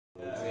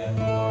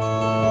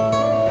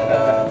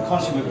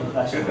consummate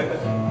professional.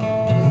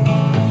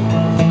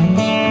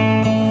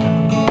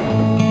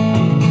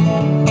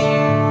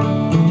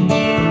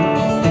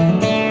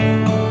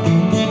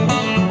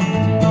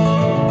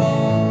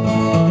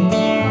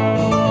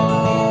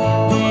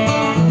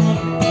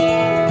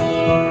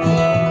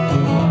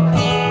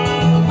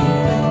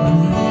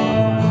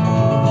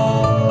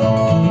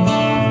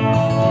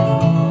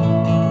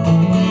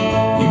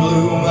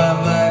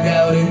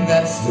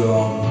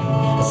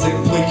 I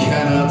simply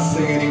cannot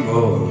sing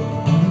anymore.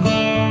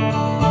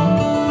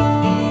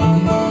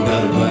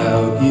 Not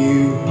about you.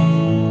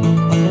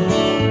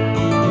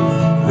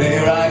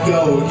 There I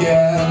go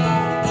again.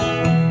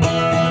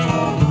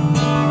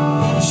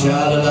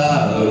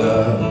 Sha-la-la-la.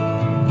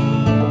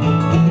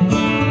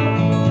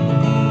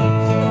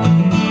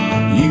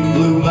 You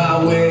blew my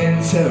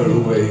winter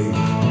away.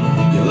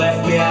 You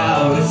left me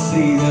out of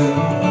season.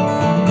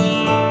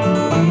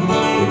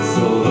 It's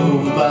all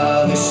over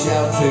by the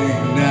shouting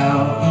now,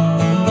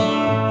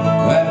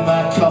 and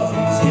my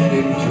coffee's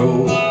getting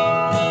cold.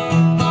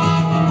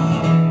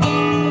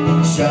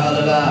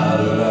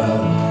 Sha-la-la-la-la.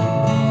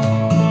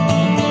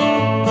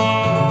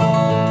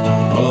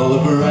 All the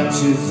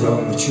branches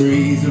on the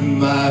trees of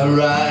my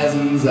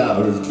horizons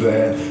are as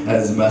bare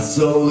as my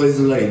soul is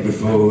laid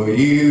before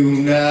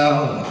you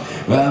now.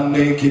 I'm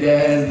naked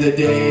as the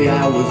day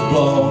I was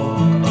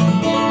born,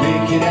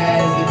 naked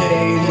as the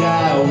day that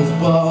I was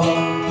born.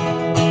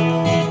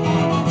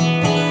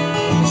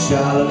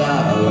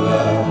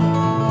 Sha-la-la-la.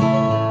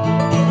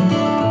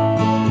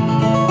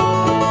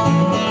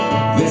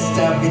 This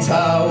damn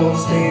guitar won't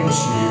stay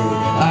with you.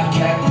 I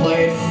can't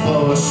play it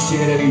for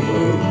shit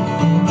anyway.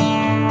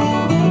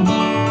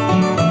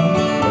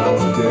 Not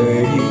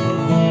today.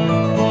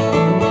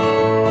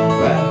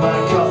 And my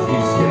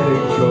coffee's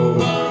getting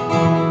cold.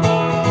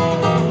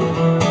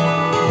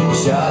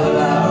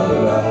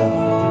 Sha-la-la-la.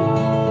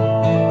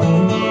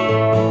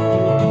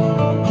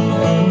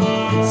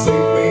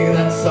 Sing me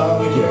that song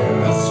again.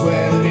 I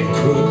swear that it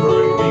could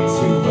bring me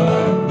to my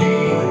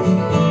knees.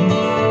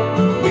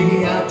 We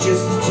are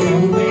just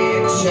too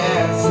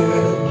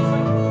enchanted,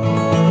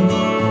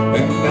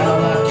 and now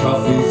my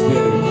coffee's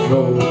getting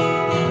cold.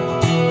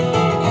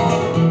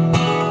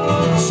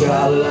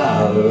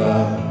 Sha-la-la-la.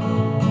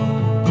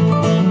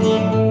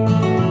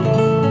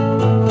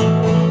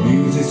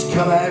 Muses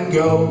come and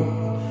go.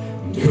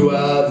 Who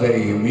are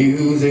they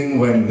amusing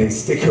when they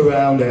stick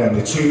around and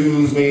they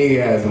choose me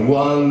as the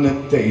one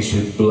that they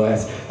should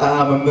bless?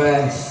 I'm a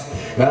mess.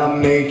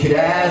 I'm naked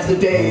as the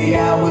day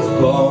I was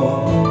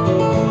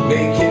born,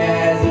 naked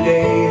as the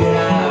day that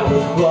I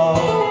was born.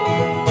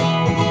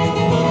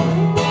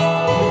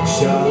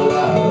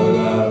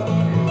 Sha-la-la-la.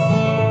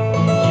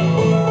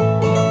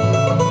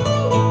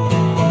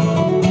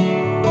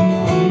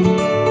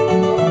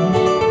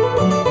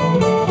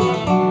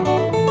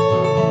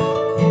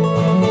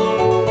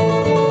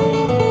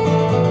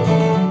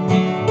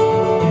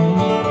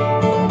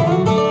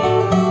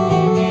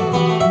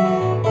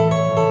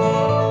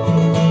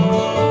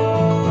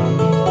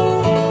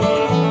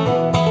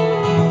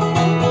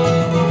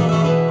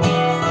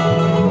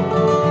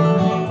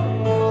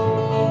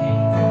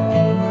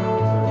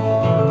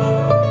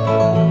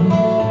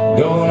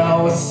 Don't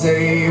always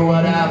say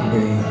what I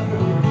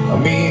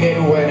mean it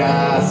when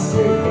I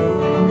say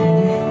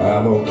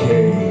I'm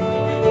okay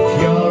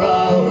if you're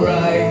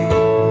alright.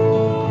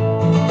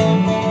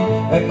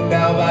 And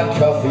now my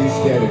coffee's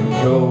getting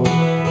cold.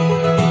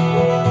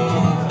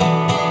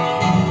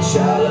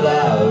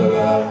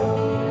 Sha-la-la-la.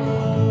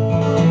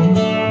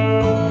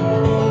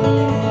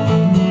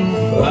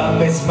 I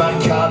miss my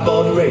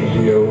cardboard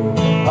radio,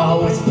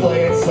 always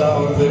playing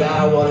songs that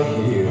I want to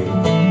hear.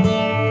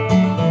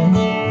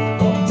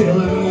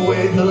 Dylan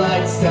with the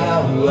lights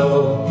down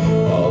low,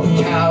 all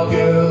the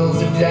cowgirls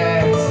are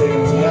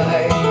dancing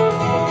tonight,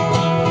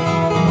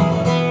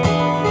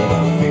 and I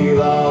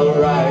feel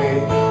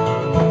alright.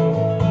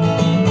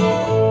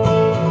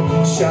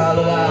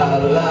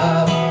 Sha-la-la-la.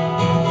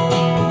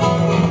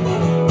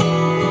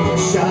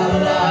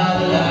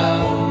 Sha-la-la-la.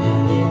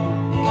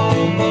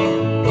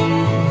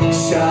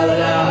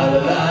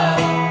 Sha-la-la-la.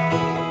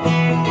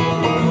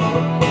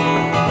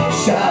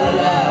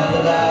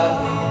 Sha-la-la-la.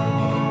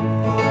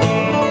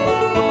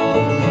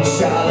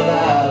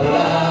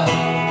 Sha-la-la-la.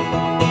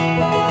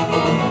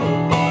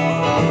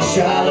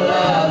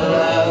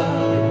 Sha-la-la-la.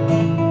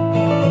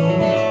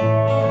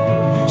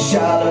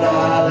 Sha-la-la-la-la-la-la-la-la.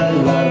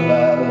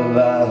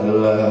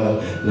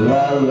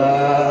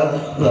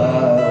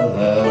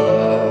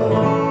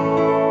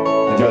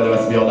 Enjoy the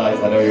rest of your night,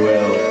 I know you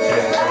will.